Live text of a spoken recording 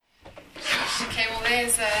Okay, well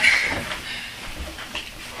there's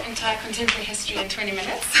entire contemporary history in 20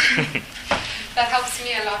 minutes. That helps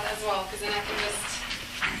me a lot as well, because then I can just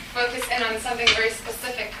focus in on something very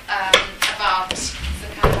specific about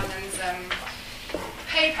Zakaya's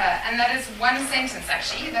paper, and that is one sentence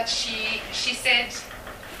actually that she said.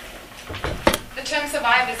 The term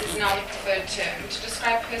survivors is now the preferred term to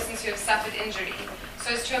describe persons who have suffered injury, so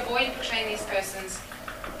as to avoid portraying these persons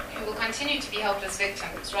who will continue to be helpless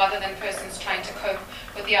victims rather than persons trying to cope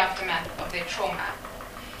with the aftermath of their trauma.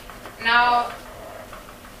 Now,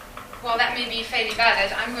 while that may be fairly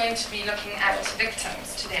valid, I'm going to be looking at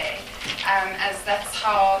victims today, as that's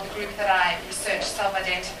how the group that I researched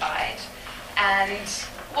self-identified, and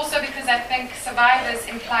also because I think survivors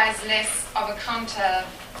implies less of a counter,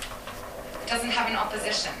 doesn't have an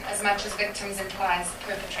opposition as much as victims implies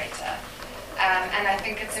perpetrator. And I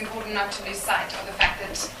think it's important not to lose sight of the fact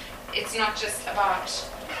that it's not just about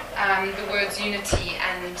the words unity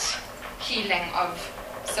and healing of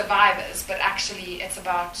survivors, but actually it's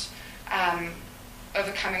about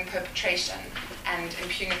overcoming perpetration and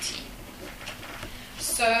impunity.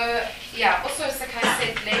 So, yeah, also Sakai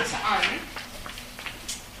said later on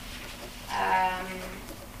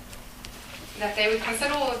that they would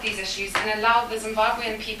consider all of these issues and allow the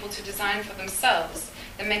Zimbabwean people to design for themselves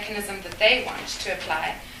the mechanism that they want to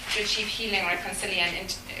apply to achieve healing,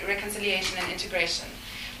 reconciliation and integration.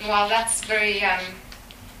 And while that's very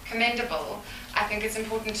commendable, I think it's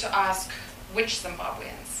important to ask which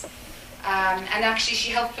Zimbabweans. And actually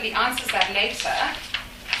she helpfully answers that later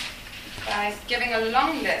by giving a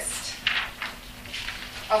long list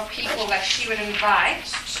of people that she would invite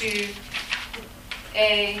to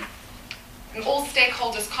an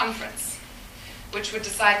all-stakeholders conference, which would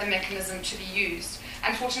decide the mechanism to be used.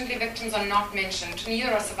 Unfortunately, victims are not mentioned,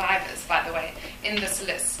 neither are survivors, by the way, in this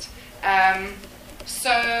list. So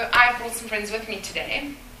I brought some friends with me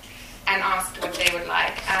today and asked what they would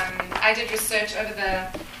like. I did research over the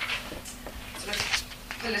sort of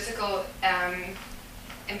political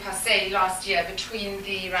impasse last year between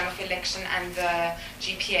the runoff election and the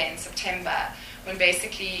GPA in September, when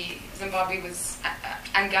basically Zimbabwe was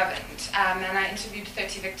ungoverned. And I interviewed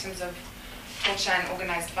 30 victims of torture and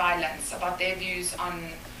organized violence about their views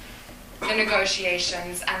on the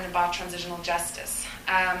negotiations and about transitional justice.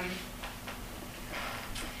 And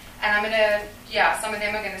I'm going to, some of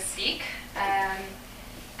them are going to speak.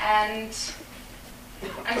 And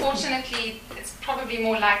unfortunately, it's probably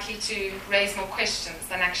more likely to raise more questions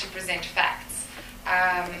than actually present facts.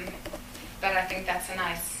 But I think that's a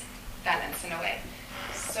nice balance in a way.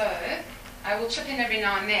 So I will chip in every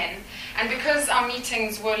now and then. And because our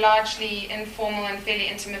meetings were largely informal and fairly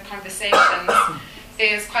intimate conversations,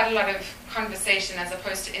 there's quite a lot of conversation as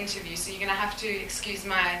opposed to interview. So you're going to have to excuse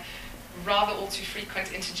my rather all too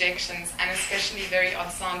frequent interjections and especially very odd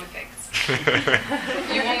sound effects.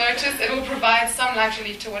 You will notice it will provide some light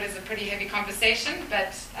relief to what is a pretty heavy conversation,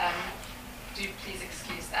 but do please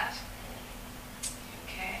excuse that.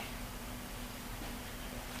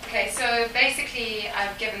 Okay, so basically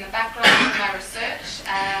I've given the background of my research.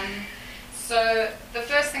 So the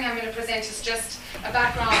first thing I'm going to present is just a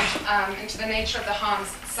background into the nature of the harms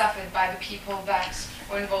suffered by the people that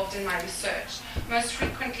were involved in my research. Most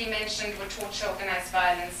frequently mentioned were torture, organized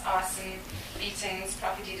violence, arson, beatings,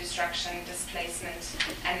 property destruction, displacement,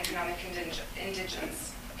 and economic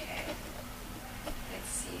indigence. Okay,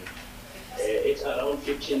 let's see. It's around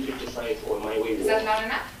 15:55 on my way. Is that loud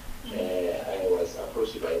enough? I was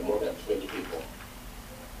approached by more than 20 people.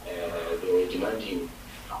 They were demanding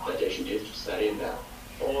that I should have to surrender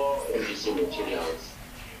all MDC materials.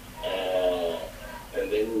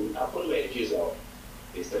 And then upon my refusal,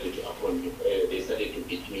 they started to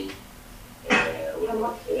beat me.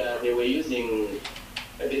 They were using.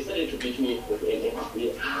 They started to beat me with an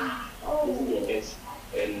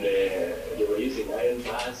and they were using iron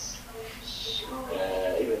bars.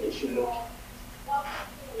 Even if you look.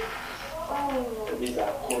 These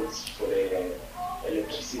are codes for the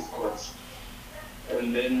electricity codes.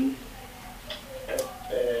 And then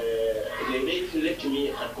they left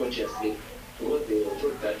me unconsciously because they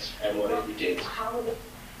thought that I'm already dead.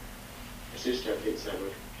 Sister thinks I'm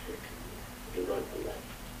not alive.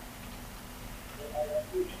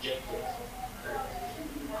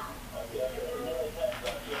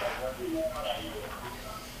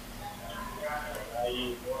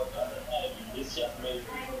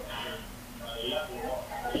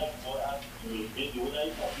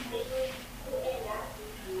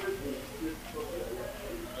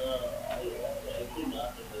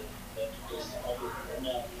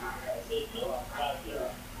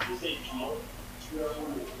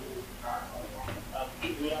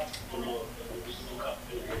 I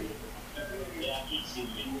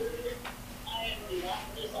am the one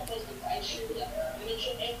who is supposed to make sure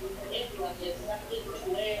everyone gets something to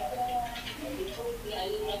wear. He told me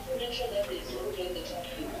I must make sure that there's food on the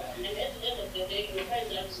table. And at the end of the day, you find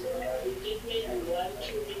that you get paid in 1,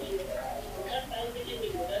 2 million. You can't buy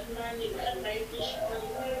anything with that money, you can't buy fish,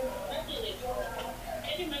 nothing at all.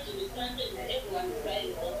 Can you imagine the Sunday everyone is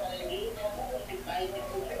buying water and you can't afford to buy the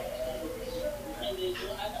food and there's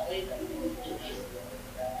no other way to do this.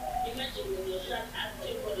 Imagine when your son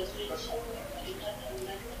asking for the switch and you can't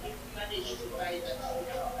manage to buy that food.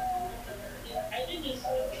 I think it's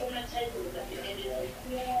traumatizing at the end of it.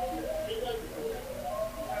 Because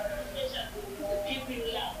especially the people you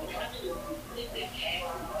love, the family who think they care,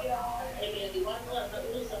 and they're the one who are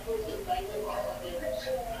supposed to buy them for them.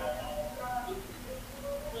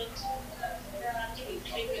 But after we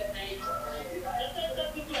sleep at night, sometimes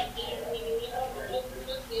some people are dead when you wake up,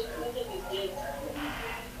 just say nothing is dead.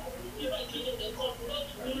 People are killing themselves,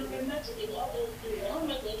 we imagining all those things. How am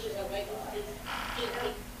I going to survive this?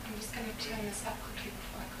 I'm just going to turn this up quickly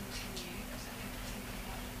before I continue, because I think it's something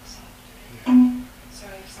loud and soft.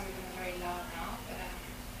 Sorry if some of them are very loud now, but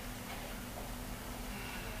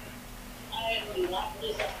I am the one who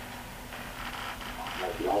is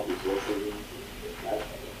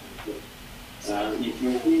if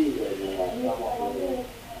you feel that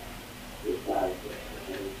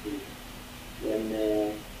when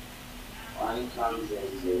one comes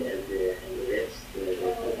and the rest, the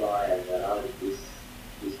pepper and around this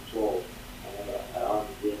 12,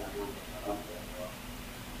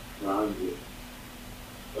 around it.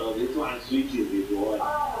 So this one switches with one.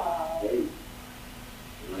 Hey,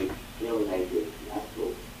 like feel like it,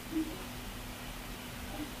 natural.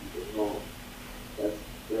 No, that's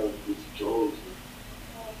it's chosen.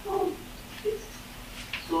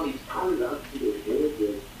 So it comes out to the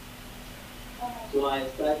very. So I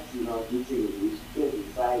start, getting this straight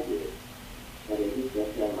inside it, but I think that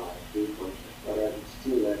time I was still conscious, but I was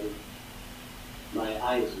still having, my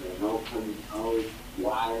eyes were now coming out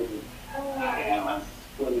wide, I was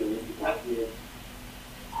falling into darkness,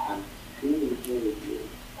 and feeling very good.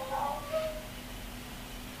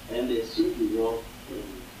 And the suit is off,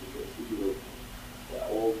 they're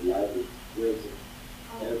all bloody, present,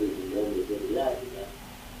 everything,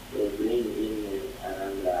 they're bringing in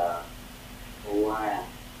and a wire.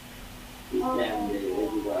 This time they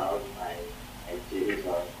go out my activities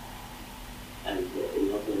and for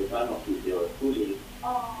the front of it they were pulling.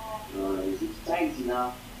 Is it tight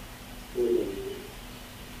enough? Pulling.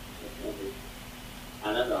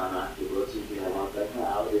 Another one asked the person about that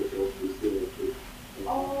how they go to still.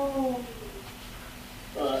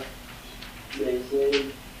 But they say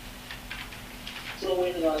so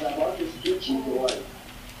when I was about to switch into one,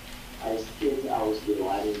 I said I was the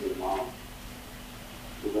one in the mouth.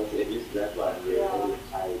 Because at least that one they very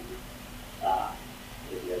tight.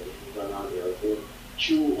 They also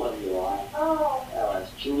chew on the wire. I was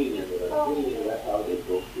chewing and they were chewing, that's how they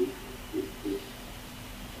go through this.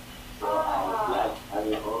 So I was like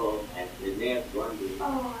having all and the next one day,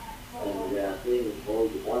 and they are saying all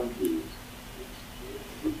the one day.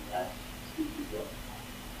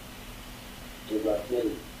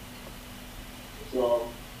 So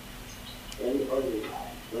anybody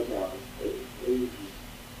what I was saying,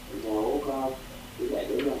 when I woke up, I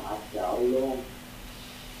don't know how long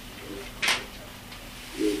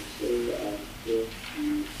they say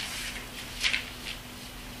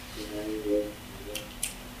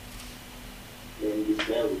then this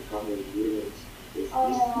guy will come and realize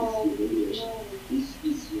this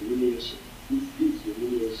is humiliation.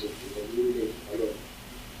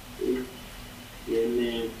 Then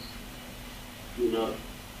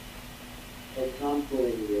at some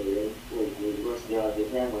point because there was a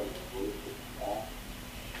time when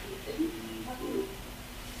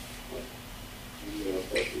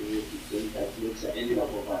that makes an end up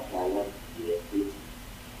of our talent to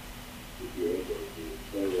be able to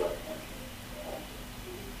very well.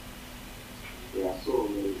 There are so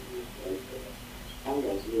many things. And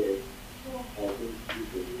as well, I think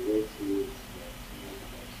people relate to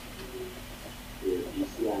the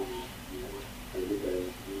Islam and the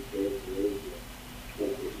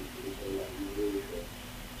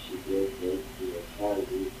she gave birth to a child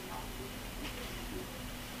who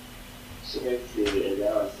so let's say as I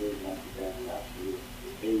was saying last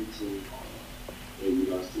 18 maybe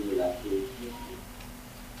similar to.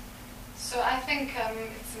 So I think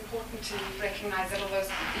it's important to recognize that although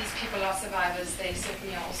these people are survivors, they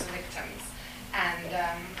certainly are also victims. And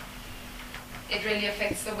it really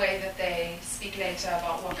affects the way that they speak later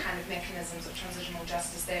about what kind of mechanisms of transitional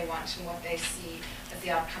justice they want and what they see as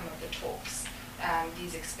the outcome of the talks.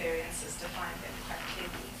 these experiences defined them quite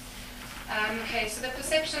clearly. Okay, so the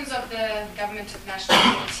perceptions of the Government of National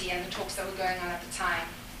Unity and the talks that were going on at the time,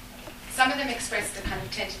 some of them expressed a kind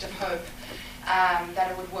of tentative hope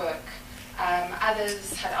that it would work.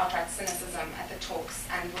 Others had outright cynicism at the talks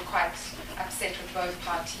and were quite upset with both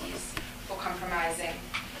parties for compromising.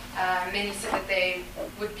 Many said that they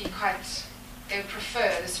would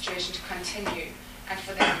prefer the situation to continue and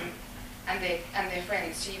for them and their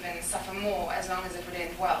friends to even suffer more as long as it would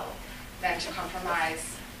end well than to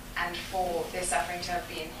compromise and for their suffering to have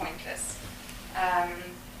been pointless.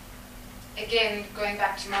 Again, going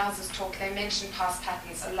back to Miles's talk, they mentioned past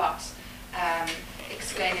patterns a lot,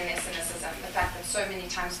 explaining their cynicism, the fact that so many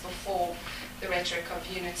times before the rhetoric of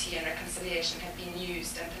unity and reconciliation had been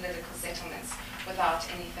used in political settlements without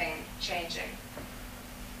anything changing.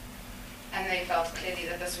 And they felt clearly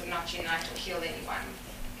that this would not unite or heal anyone.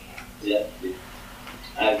 Yeah,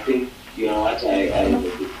 I think, what I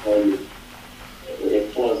would call it a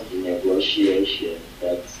forced negotiation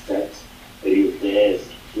that reveres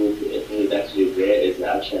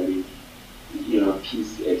actually,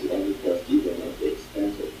 peace at any cost, even at the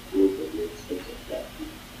expense of growth at the expense of that.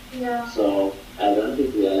 Yeah. So I don't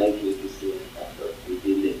think we are likely to see any kind of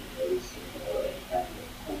revealing very soon or any kind of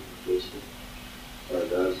complication for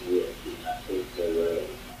those who have been affected.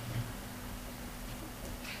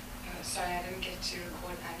 Sorry, I didn't get to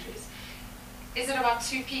record Andrew's. Is it about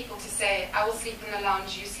two people to say, I will sleep in the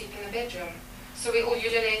lounge, you sleep in the bedroom? So we all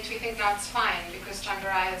ululate, we think now it's fine because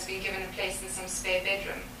Changarai has been given a place in some spare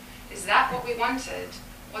bedroom. Is that what we wanted?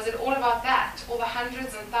 Was it all about that? All the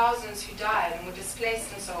hundreds and thousands who died and were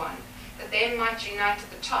displaced and so on, that they might unite at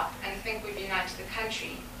the top and think we've united the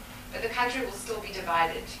country, but the country will still be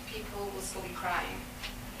divided. People will still be crying.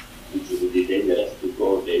 It would be dangerous to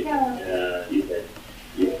go there, even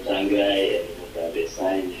if Changarai and Mugabe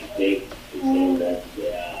sign a paper saying that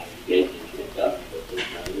they are engaging the government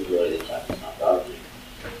about it.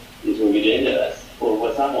 It will be dangerous.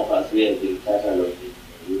 For some of us, we have been cataloging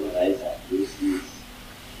human rights abuses.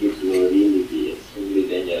 It will really be extremely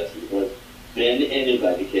dangerous because then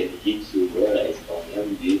anybody can hit you, whether it's from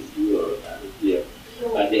MDC or here,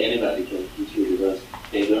 but anybody can hit you because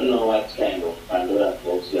they don't know what kind of Pandora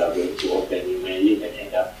box you are going to open. You may even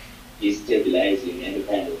end up destabilizing any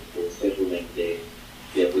kind of settlement they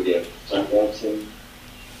would have transacted.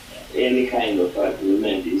 Any kind of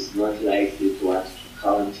agreement is not likely to want to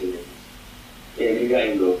countenance any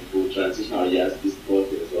kind of transitional justice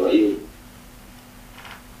process or even.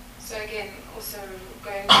 So again, also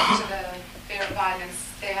going back to the fear of violence,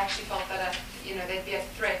 they actually felt that there'd be a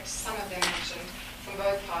threat, some of them mentioned, from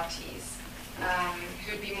both parties,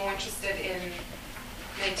 who'd be more interested in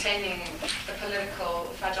maintaining the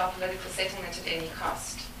fragile political settlement at any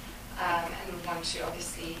cost, and would want to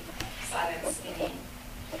obviously silence any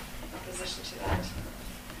opposition to that.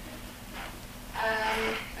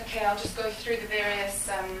 Okay, I'll just go through the various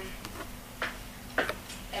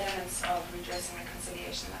elements of redress and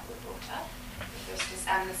reconciliation that were brought up. The first is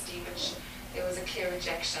amnesty, which there was a clear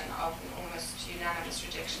rejection of, an almost unanimous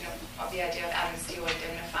rejection of the idea of amnesty or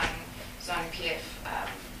indemnifying ZANU-PF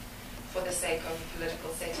for the sake of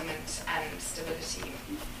political settlement and stability.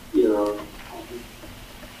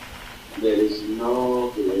 There is no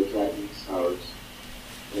greater insult,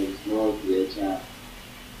 there is no greater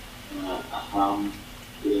harm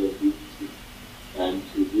to a victim than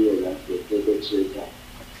to hear that the perpetrator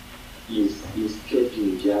is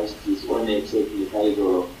getting justice on a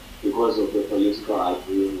technical because of the political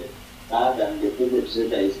agreement, rather than the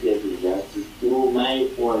perpetrator is getting justice through my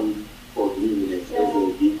own forgiveness as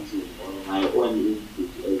a victim or my own input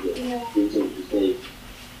as a victim to say,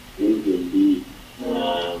 even be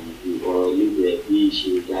or if he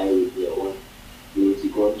should die with their own guilty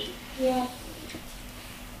conscience. Yeah.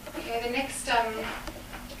 Okay, the next,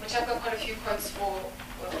 which I've got quite a few quotes for,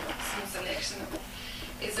 small selection,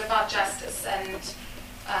 is about justice, and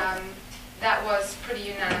that was pretty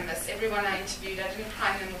unanimous. Everyone I interviewed, I didn't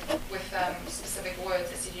prime them with specific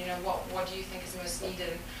words. I said, what do you think is most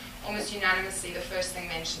needed? Almost unanimously, the first thing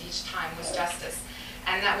mentioned each time was justice,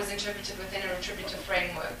 and that was interpreted within a retributive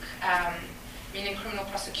framework. Meaning criminal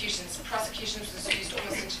prosecutions. Prosecutions was used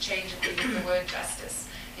almost interchangeably with the word justice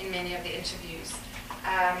in many of the interviews.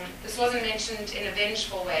 This wasn't mentioned in a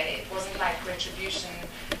vengeful way. It wasn't like retribution,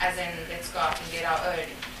 as in let's go out and get our own.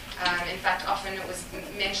 In fact, often it was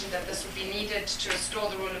mentioned that this would be needed to restore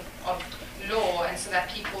the rule of law, and so that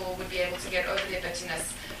people would be able to get over their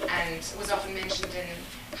bitterness. And it was often mentioned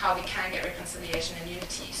in how we can get reconciliation and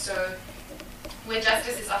unity. So where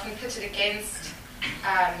justice is often pitted against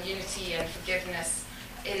unity and forgiveness,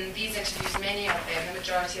 in these interviews, many of them, the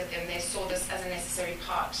majority of them, they saw this as a necessary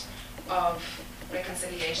part of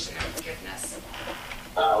reconciliation and forgiveness.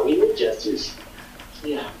 We need justice.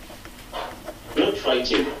 Yeah. Not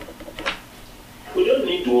fighting. We don't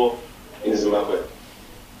need war in Zimbabwe.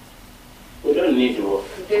 We don't need war.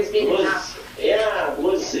 There's been enough. Yeah,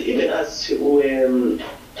 because even us, we are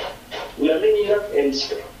many enough, and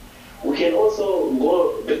we can also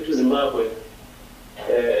go back to Zimbabwe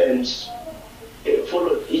and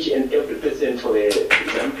follow each and every person for the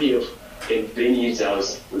ZANU-PF and burn his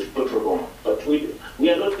house with petrol bomb. But we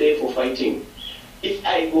are not there for fighting. If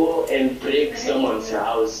I go and break someone's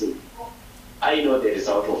house, I know the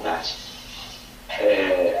result of that.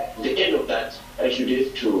 The end of that, I should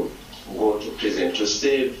have to go to prison to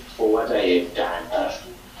save for what I have done.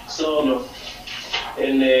 So, no.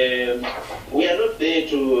 And we are not there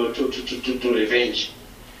to revenge.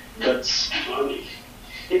 But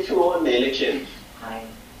if you won the election,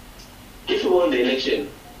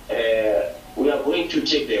 we are going to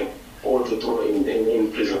take them all to throw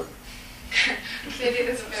in prison. Clearly,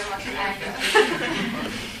 there's a bit of anger.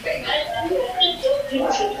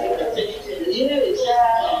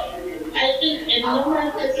 I think a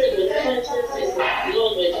normal person with conscience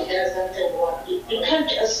knows when he does something wrong. You can't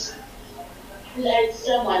just like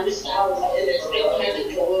someone who's out and expect him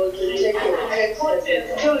to go to take your access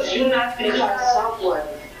until you not become someone.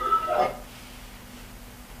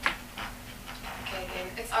 Okay, then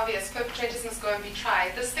it's obvious. Perpetrators must go and be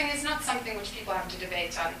tried. This thing is not something which people have to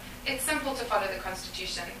debate on. It's simple to follow the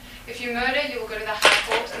Constitution. If you murder, you will go to the High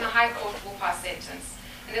Court, and the High Court will pass sentence.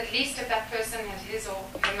 And at least if that person had his or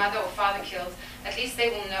her mother or father killed, at least they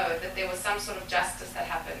will know that there was some sort of justice that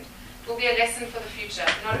happened. It will be a lesson for the future,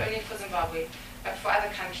 not only for Zimbabwe, but for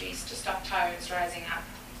other countries, to stop tyrants rising up.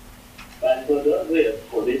 But for those who have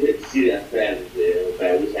committed serious crimes,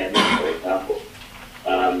 by which I mean, for example,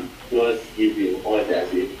 those giving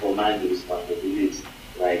orders with command responsibility,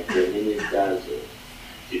 like the ministers of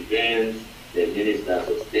defense, the ministers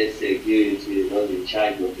of state security, those in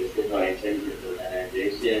charge of the Central Intelligence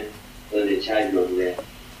Organization, those in charge of the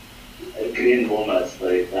green bombers, for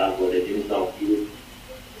example, the Minister of Youth,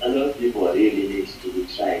 and those people really need to be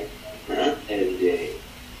tried and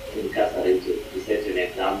incarcerated, to set an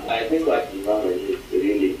example. I think what Zimbabwe needs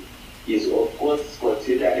really is, of course,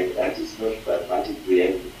 considering that it's not pragmatic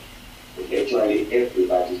reality. Actually,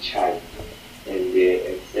 everybody charged and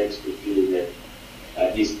accept to feel that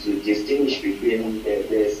is to distinguish between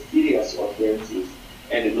the serious offenses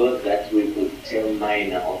and those that we could term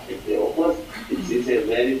minor offenses. Of course, it's a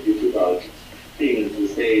very difficult thing to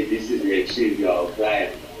say this is a trivial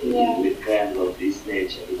crime with crimes of this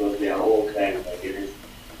nature, because they are all crimes against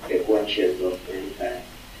the conscience of mankind.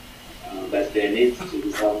 But there needs to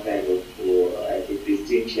be some kind of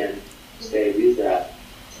distinction to say these are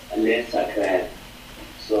lesser crimes.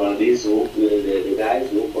 So these the guys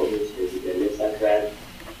who committed the lesser crime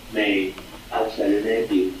may actually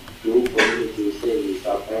maybe do community service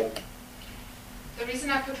outside. The reason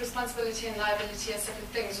I put responsibility and liability as separate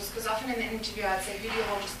things was because often in the interview I'd say, who do you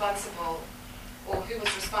hold responsible, or who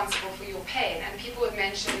was responsible for your pain? And people would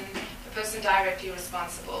mention the person directly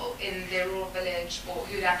responsible in their rural village, or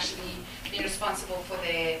who'd actually been responsible for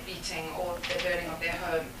their beating or the burning of their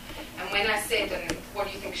home. And when I said, and what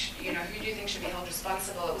do you think, who do you think should be held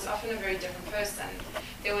responsible, it was often a very different person.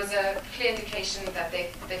 There was a clear indication that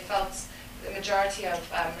they felt, the majority of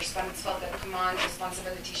respondents felt that command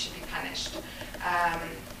responsibility should be punished.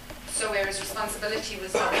 So whereas responsibility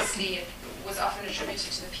was often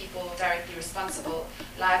attributed to the people directly responsible,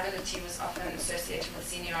 liability was often associated with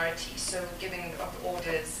seniority, so giving of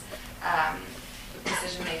orders,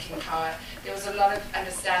 decision-making power. There was a lot of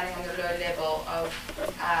understanding on the lower level of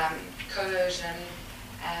coercion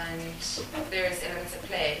and various elements at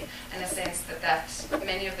play, in a sense that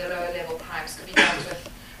many of the lower level crimes could be dealt with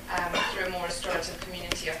through a more restorative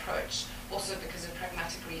community approach, also because of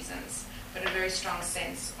pragmatic reasons, but a very strong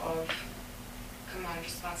sense of command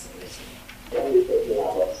responsibility. When we're talking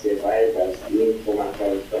about survivors being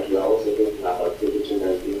traumatized, but we're also talking about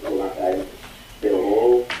perpetrators being traumatized, the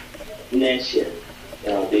whole nation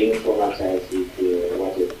being traumatized with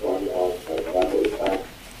what is going on. For example,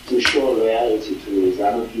 to show loyalty to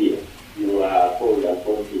ZANU-PF, you are called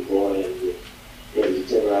upon to go and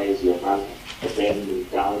terrorize your mother, then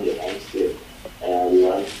down the landscape.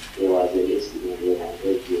 Once there was an incident when I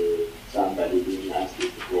heard somebody being asked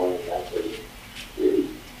to go and actually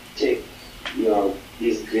take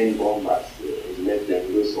these green bombers and let them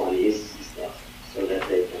loose on his system so that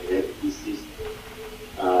they can have this system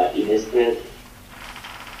in a spread.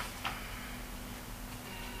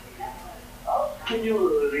 Can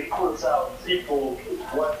you reconcile people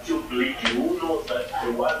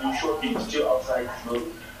but you show him still outside, you know,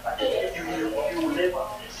 I think you will never.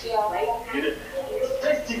 You know,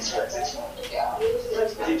 first things first.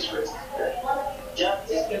 First things first.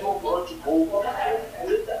 Justice people want to go.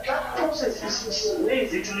 That process is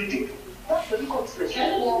lazy to lead. That's the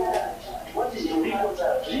reconciliation. What is to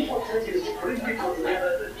reconcile? Reconciliation is to bring people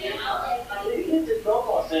together. It is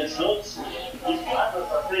normal sense, not if others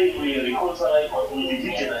are saying we reconcile or we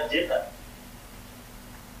defeat an agenda.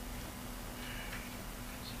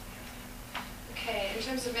 Okay, in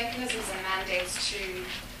terms of mechanisms and mandates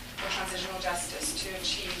for transitional justice to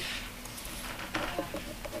achieve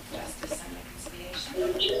justice and reconciliation.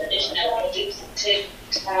 International projects take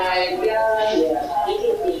time. It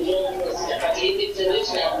will be long, but it's a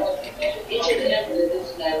regional. Each and every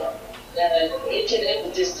regional, each and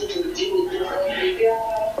every district will deal with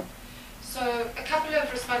different. So a couple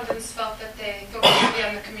of respondents felt that they thought it should be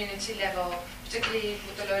on the community level, particularly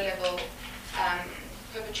with the low-level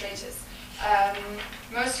perpetrators.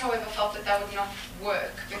 Most, however, felt that that would not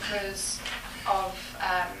work because of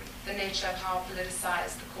the nature of how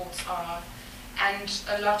politicized the courts are, and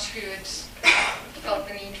a lot who had felt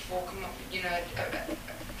the need for,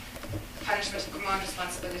 punishment of command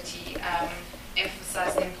responsibility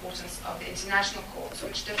emphasized the importance of the international courts,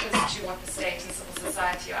 which differs to what the state and civil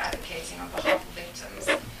society are advocating on behalf of victims.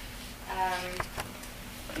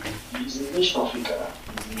 In National Africa,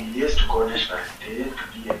 yes to go national, they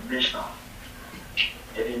have to be a national.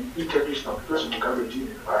 And in international, because we can't deal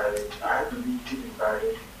with violence, I have to be dealing with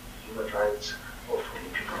violence human rights of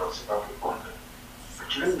the people of Zimbabwe only.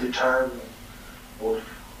 During the time of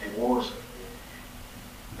the wars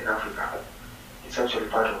in Africa, it's actually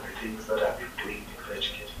part of the things that I've been doing in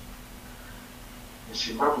educating.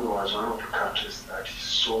 Zimbabwe was one of the countries that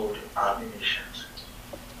sold ammunition to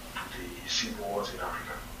the civil wars in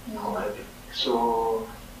Africa. So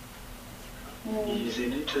he is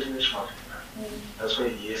an international criminal. That's why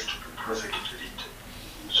he has to be prosecuted.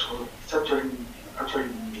 So it's actually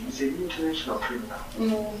he's an international criminal.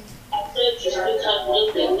 I said you should have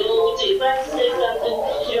looked at no, if I say something,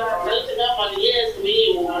 you have written up on yes,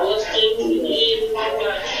 me, you was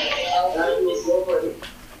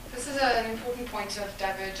This is an important point of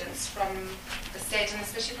divergence from the state, and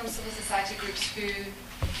especially from civil society groups who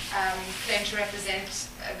claim to represent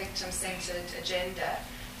a victim-centered agenda.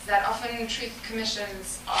 That often truth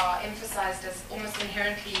commissions are emphasized as almost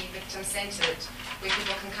inherently victim-centered, where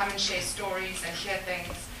people can come and share stories and hear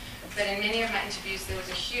things. But in many of my interviews, there was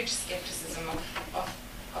a huge skepticism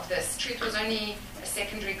of this. Truth was only a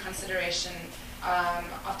secondary consideration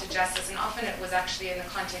after justice, and often it was actually in the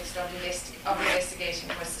context of investigating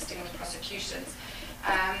or assisting with prosecutions.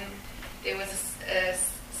 There was a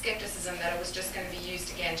skepticism that it was just going to be used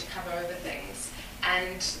again to cover over things,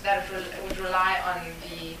 and that it would rely on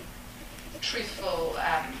the truthful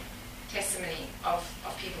testimony of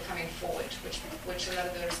people coming forward, which a lot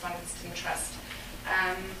of the respondents didn't trust.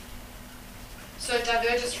 So it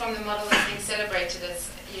diverges from the model that's being celebrated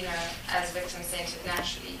as victim-centered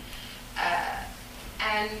naturally.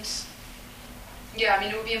 And yeah, I mean,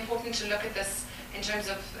 it would be important to look at this in terms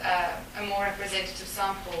of a more representative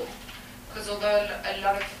sample, because although a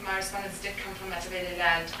lot of my respondents did come from Matabele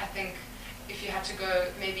land, I think if you had to go,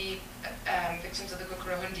 maybe victims of the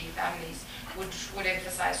Gukurahundi families would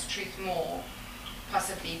emphasize truth more,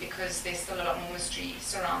 possibly because there's still a lot more mystery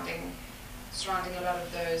surrounding a lot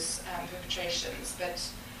of those perpetrations. But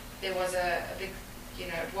there was a big,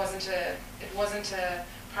 it wasn't a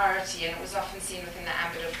priority, and it was often seen within the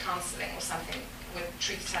ambit of counselling or something with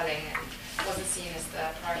truth-telling, and it wasn't seen as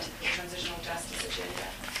the priority for the transitional justice agenda.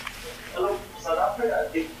 Hello, South Africa,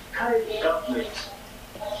 the current government,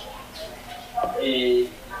 they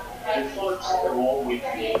fought the war with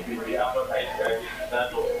the apartheid,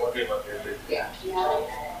 that or whatever they did. Yeah.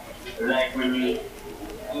 Like when we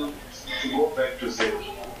go back to say,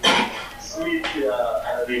 Smith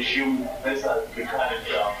regime versus the current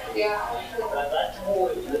government. Yeah. That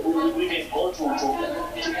war, we can go to a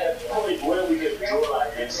point where we can draw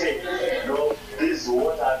like and say, no, this is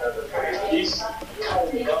what under the this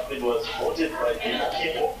current government was voted by the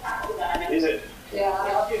people. Is it?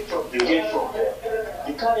 Yeah. From the get from there.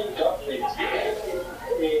 The current government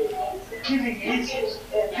killing his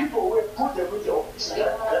people who put them in the office.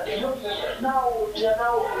 Now they are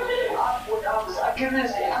now up with arms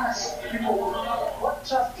against us. People, what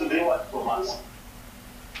trust do they want from us?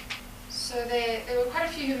 So there were quite a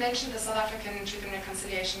few who mentioned the South African Truth and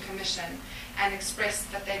Reconciliation Commission and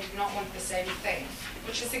expressed that they did not want the same thing,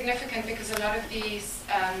 which is significant because a lot of these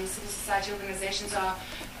civil society organizations are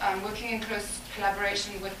working in close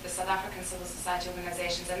collaboration with the South African civil society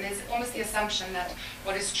organizations, and there's almost the assumption that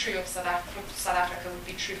what is true of South Africa would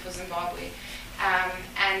be true for Zimbabwe.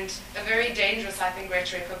 And a very dangerous, I think,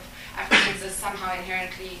 rhetoric of Africans is somehow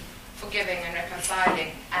inherently forgiving and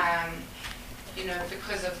reconciling,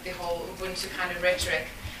 because of the whole Ubuntu kind of rhetoric.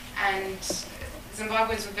 And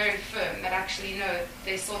Zimbabweans were very firm that actually, no,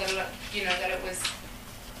 they saw that, that it was,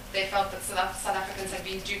 they felt that South Africans had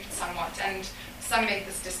been duped somewhat. And some make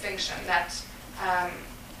this distinction that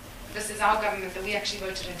this is our government that we actually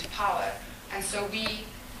voted into power, and so we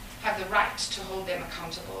have the right to hold them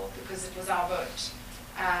accountable because it was our vote.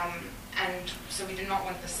 And so we do not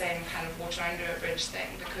want the same kind of water under a bridge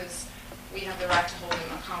thing because we have the right to hold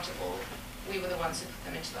them accountable. We were the ones who put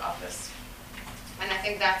them into the office. And I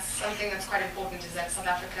think that's something that's quite important, is that South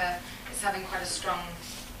Africa is having quite a strong,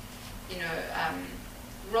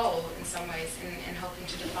 role in some ways in helping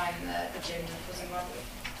to define the agenda for Zimbabwe.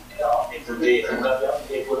 Today,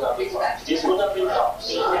 they put up this would have been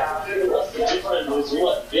the difference was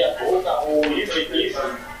what they are both are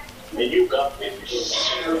even the new government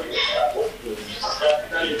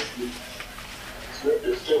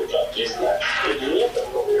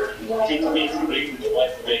it means bring the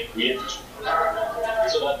white man created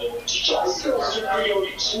so that they will teach us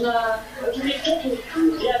superiority. But we are talking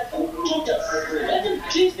to their tutors. Let them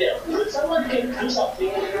teach them. When someone can do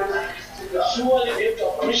something, surely they have to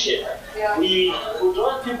appreciate it. Yeah. We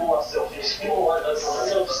don't people who are selfish. People who are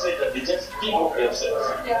self-centered, they just think of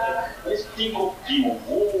themselves. Yeah. Let's think of people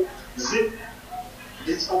who zip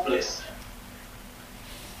this complex.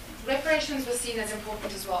 Reparations were seen as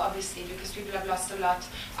important as well, obviously, because people have lost a lot.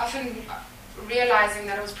 Often realizing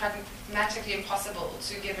that it was pragmatically impossible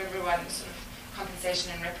to give everyone sort of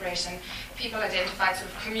compensation and reparation, people identified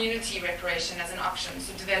sort of community reparation as an option,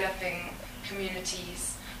 so developing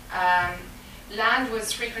communities. Land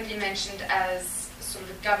was frequently mentioned as sort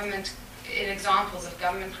of government, in examples of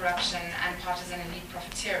government corruption and partisan elite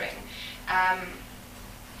profiteering.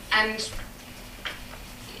 And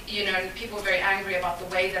people were very angry about the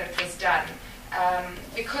way that it was done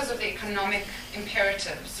because of the economic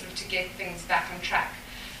imperative sort of to get things back on track.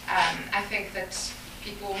 I think that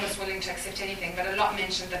people were almost willing to accept anything, but a lot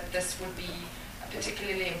mentioned that this would be a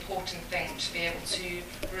particularly important thing to be able to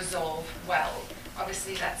resolve well.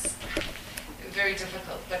 Obviously that's very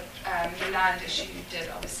difficult, but the land issue did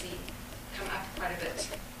obviously come up quite a bit.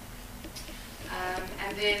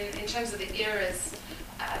 And then in terms of the eras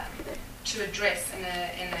to address in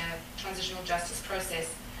a transitional justice process,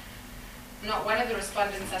 not one of the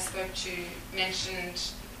respondents I spoke to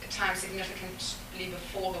mentioned a time significantly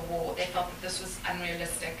before the war. They felt that this was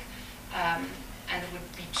unrealistic and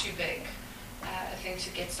would be too big a thing to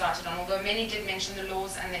get started on, although many did mention the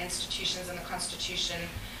laws and the institutions and the constitution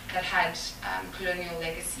that had colonial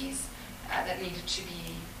legacies that needed to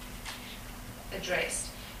be addressed.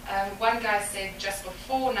 One guy said just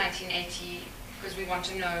before 1980, because we want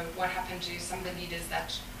to know what happened to some of the leaders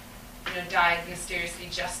that died mysteriously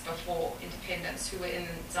just before independence, who were in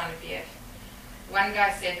ZANU-PF. One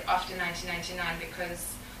guy said after 1999,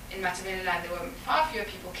 because in Matabeleland there were far fewer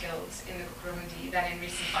people killed in the Gukuramundi than in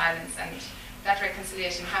recent violence, and that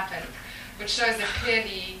reconciliation happened, which shows that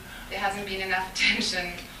clearly there hasn't been enough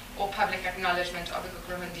attention or public acknowledgement of the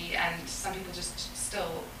Gukuramundi, and some people just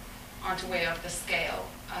still aren't aware of the scale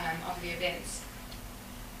of the events.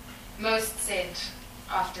 Most said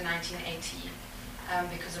after 1980,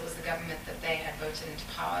 because it was the government that they had voted into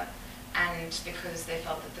power, and because they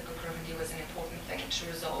felt that the Gukuramundi was an important thing to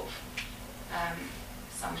resolve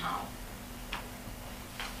somehow.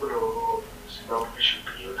 Well, Zimbabwe should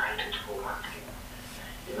be united for one thing.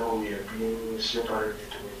 We are being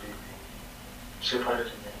separated, we're being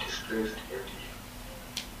separated and displaced, and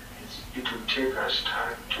it will take us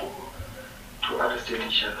time to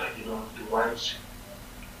understand each other, the whites,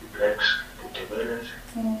 the blacks, the Tebelers,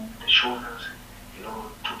 the Shonas,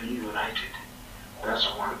 to be united. That's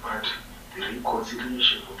one part, the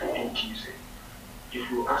reconciliation of the 80s.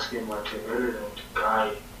 If you ask him what a relevant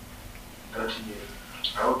guy that he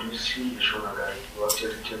is, how do you see the Shona guy? You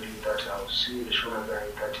actually tell you that I will see the Shona guy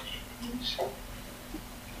that he is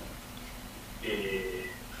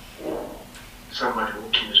somebody who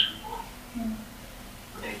kills people.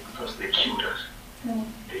 Because they killed us.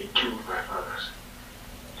 They killed my fathers.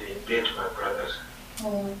 They beat my brothers.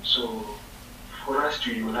 So for us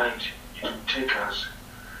to unite, it will take us,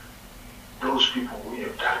 those people who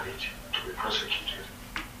have done it, to be prosecuted.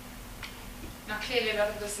 Now clearly a lot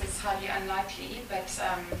of this is highly unlikely, but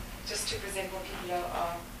just to present what people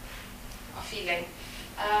are feeling.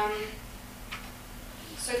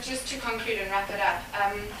 So just to conclude and wrap it up,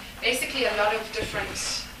 basically a lot of different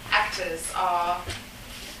actors are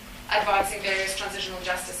advancing various transitional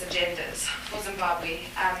justice agendas for Zimbabwe,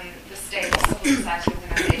 the state, civil society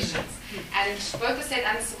organizations. And both the state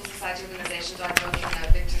and the civil society organizations are invoking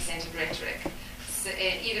a victim-centered rhetoric, so,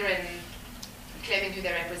 either in claiming who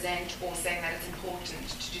they represent or saying that it's important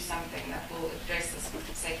to do something that will address this for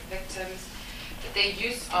the sake of victims. But their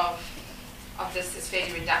use of this is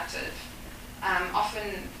fairly reductive.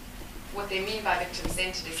 Often what they mean by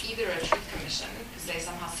victim-centered is either a truth commission, because they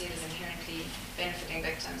somehow see it as inherently benefiting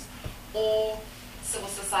victims, or civil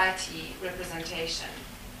society representation.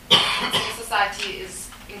 Civil society is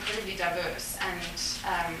incredibly diverse and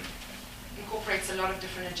incorporates a lot of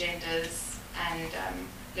different agendas and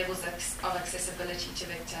levels of accessibility to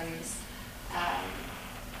victims.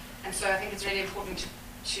 And so I think it's really important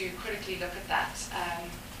to critically look at that.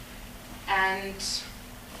 And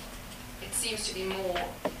it seems to be more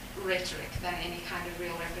rhetoric than any kind of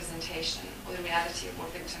real representation or the reality of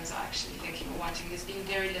what victims are actually thinking or wanting. There's been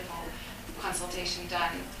very little consultation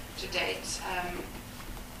done to date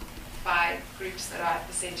by groups that are at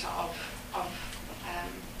the center of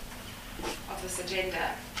this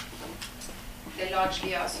agenda. They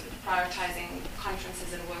largely are sort of prioritizing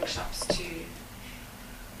conferences and workshops to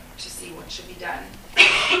see what should be done.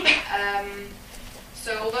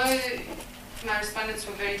 So although my respondents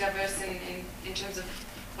were very diverse in terms of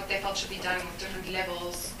what they felt should be done with different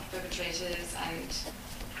levels of perpetrators and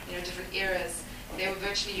different eras, they were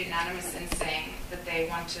virtually unanimous in saying that they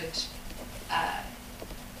wanted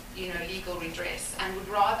legal redress and would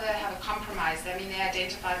rather have a compromise. I mean, they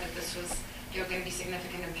identified that there were going to be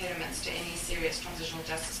significant impediments to any serious transitional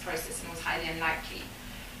justice process and it was highly unlikely.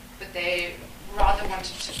 But they rather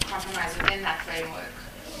wanted to compromise within that framework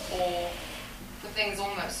or for things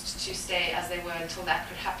almost to stay as they were until that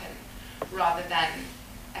could happen, rather than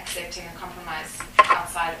accepting a compromise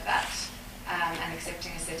outside of that and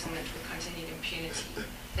accepting a settlement with continued impunity.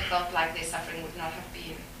 They felt like their suffering would not have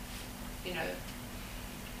been,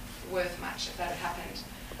 worth much if that had happened.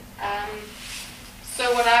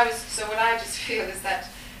 So what I just feel is that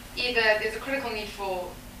either there's a critical need for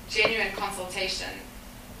genuine consultation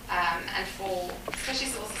and for especially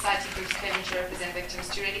civil society groups claiming to represent victims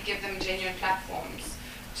to really give them genuine platforms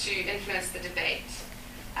to influence the debate.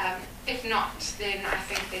 If not, then I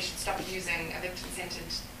think they should stop using a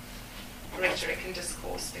victim-centered rhetoric and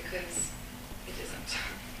discourse because it isn't.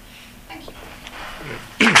 Thank you.